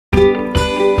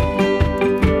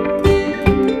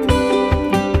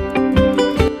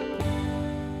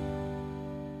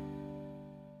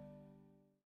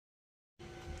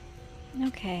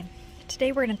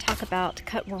Today we're going to talk about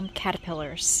cutworm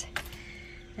caterpillars.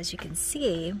 As you can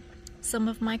see, some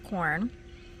of my corn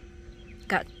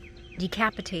got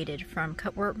decapitated from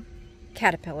cutworm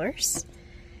caterpillars.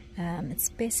 It's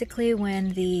basically when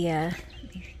the,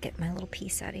 let me get my little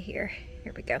piece out of here.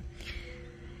 Here we go.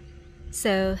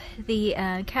 So the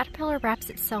caterpillar wraps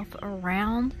itself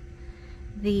around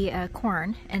the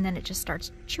corn, and then it just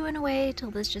starts chewing away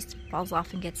till this just falls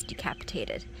off and gets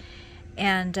decapitated.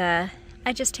 And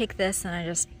I just take this and I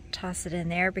just toss it in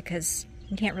there because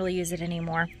you can't really use it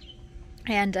anymore.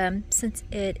 And since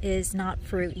it is not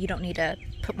fruit, you don't need to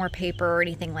put more paper or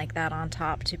anything like that on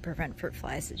top to prevent fruit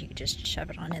flies. You can just shove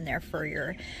it on in there for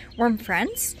your worm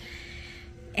friends.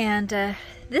 And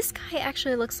this guy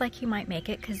actually looks like he might make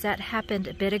it because that happened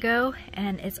a bit ago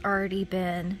and it's already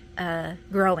been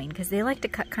growing because they like to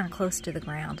cut kind of close to the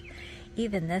ground.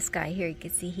 Even this guy here, you can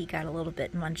see he got a little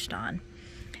bit munched on.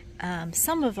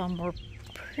 Some of them were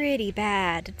pretty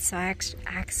bad, so I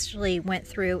actually went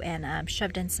through and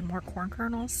shoved in some more corn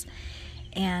kernels,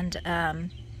 and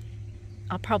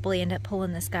I'll probably end up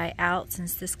pulling this guy out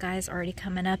since this guy's already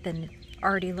coming up and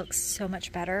already looks so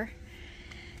much better.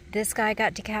 This guy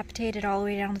got decapitated all the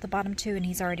way down to the bottom too, and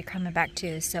he's already coming back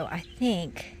too, so I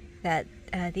think that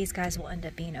these guys will end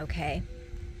up being okay.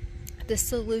 The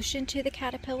solution to the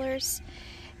caterpillars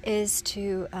is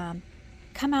to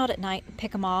come out at night and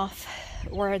pick them off,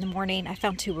 or in the morning. I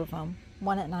found two of them,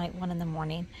 one at night, one in the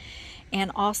morning,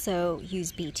 and also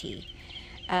use BT.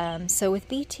 So with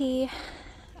BT,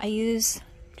 I use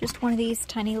just one of these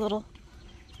tiny little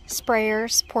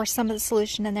sprayers, pour some of the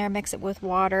solution in there, mix it with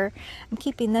water. I'm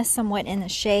keeping this somewhat in the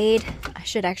shade. I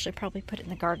should actually probably put it in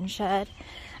the garden shed.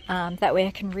 That way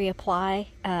I can reapply.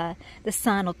 The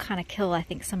sun will kind of kill, I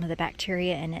think, some of the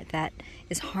bacteria in it that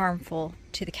is harmful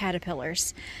to the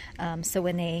caterpillars. So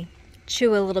when they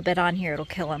chew a little bit on here, it'll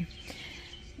kill them.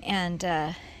 And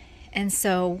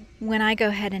so when I go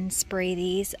ahead and spray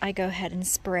these, I go ahead and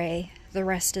spray the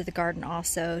rest of the garden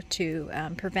also to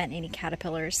prevent any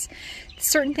caterpillars.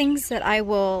 Certain things that I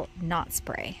will not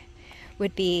spray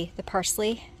would be the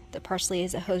parsley. The parsley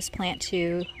is a host plant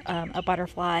to a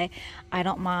butterfly. I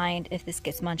don't mind if this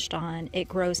gets munched on. It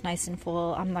grows nice and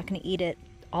full. I'm not going to eat it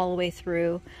all the way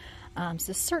through.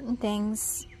 So certain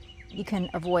things you can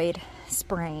avoid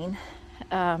spraying.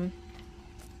 Of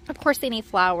course, any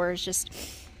flowers, just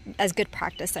as good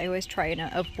practice, I always try to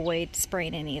avoid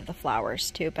spraying any of the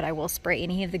flowers too, but I will spray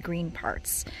any of the green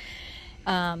parts.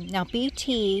 Now,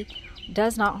 BT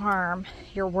does not harm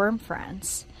your worm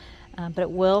friends. But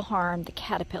it will harm the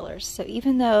caterpillars. So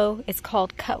even though it's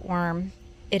called cutworm,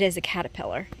 it is a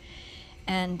caterpillar.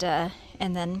 And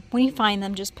then when you find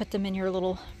them, just put them in your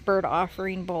little bird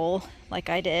offering bowl like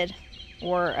I did.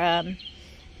 Or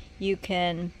you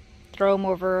can throw them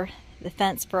over the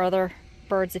fence for other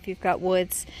birds if you've got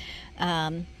woods.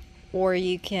 Or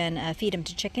you can feed them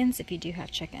to chickens if you do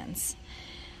have chickens.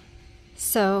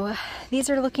 So these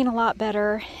are looking a lot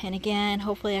better. And again,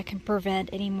 hopefully I can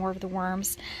prevent any more of the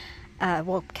worms.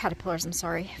 Well, caterpillars, I'm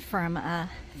sorry, from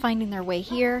finding their way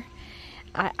here.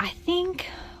 I think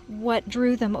what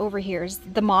drew them over here is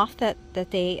the moth that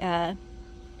they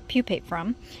pupate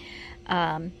from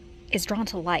is drawn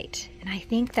to light. And I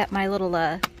think that my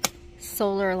little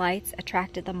solar lights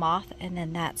attracted the moth, and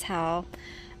then that's how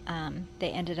they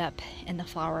ended up in the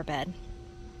flower bed.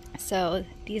 So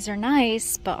these are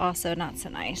nice, but also not so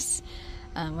nice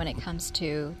when it comes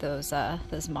to those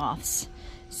moths.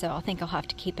 So I think I'll have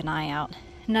to keep an eye out.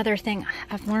 Another thing,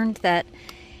 I've learned that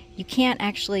you can't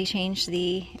actually change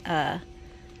the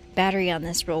battery on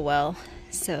this real well.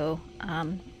 So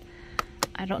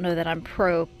I don't know that I'm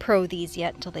pro these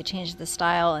yet until they change the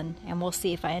style, and we'll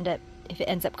see if it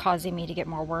ends up causing me to get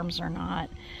more worms or not.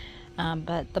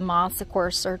 But the moths, of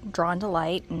course, are drawn to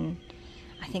light, and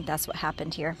I think that's what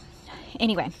happened here.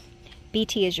 Anyway,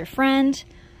 BT is your friend.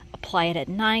 Apply it at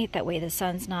night, that way the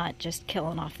sun's not just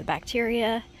killing off the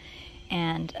bacteria,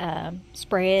 and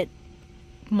spray it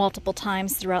multiple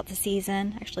times throughout the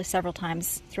season, actually several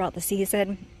times throughout the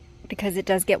season, because it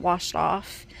does get washed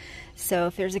off. So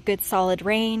if there's a good solid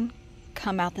rain,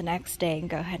 come out the next day and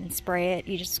go ahead and spray it.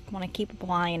 You just want to keep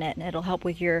applying it, and it'll help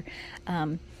with your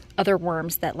other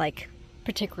worms that like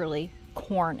particularly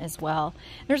corn as well.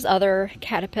 There's other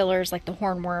caterpillars like the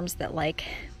hornworms that like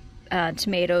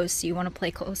tomatoes, so you want to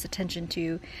pay close attention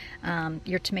to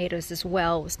your tomatoes as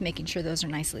well, with making sure those are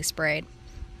nicely sprayed.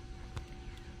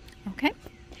 Okay,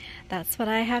 that's what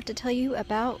I have to tell you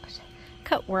about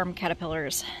cutworm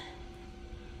caterpillars.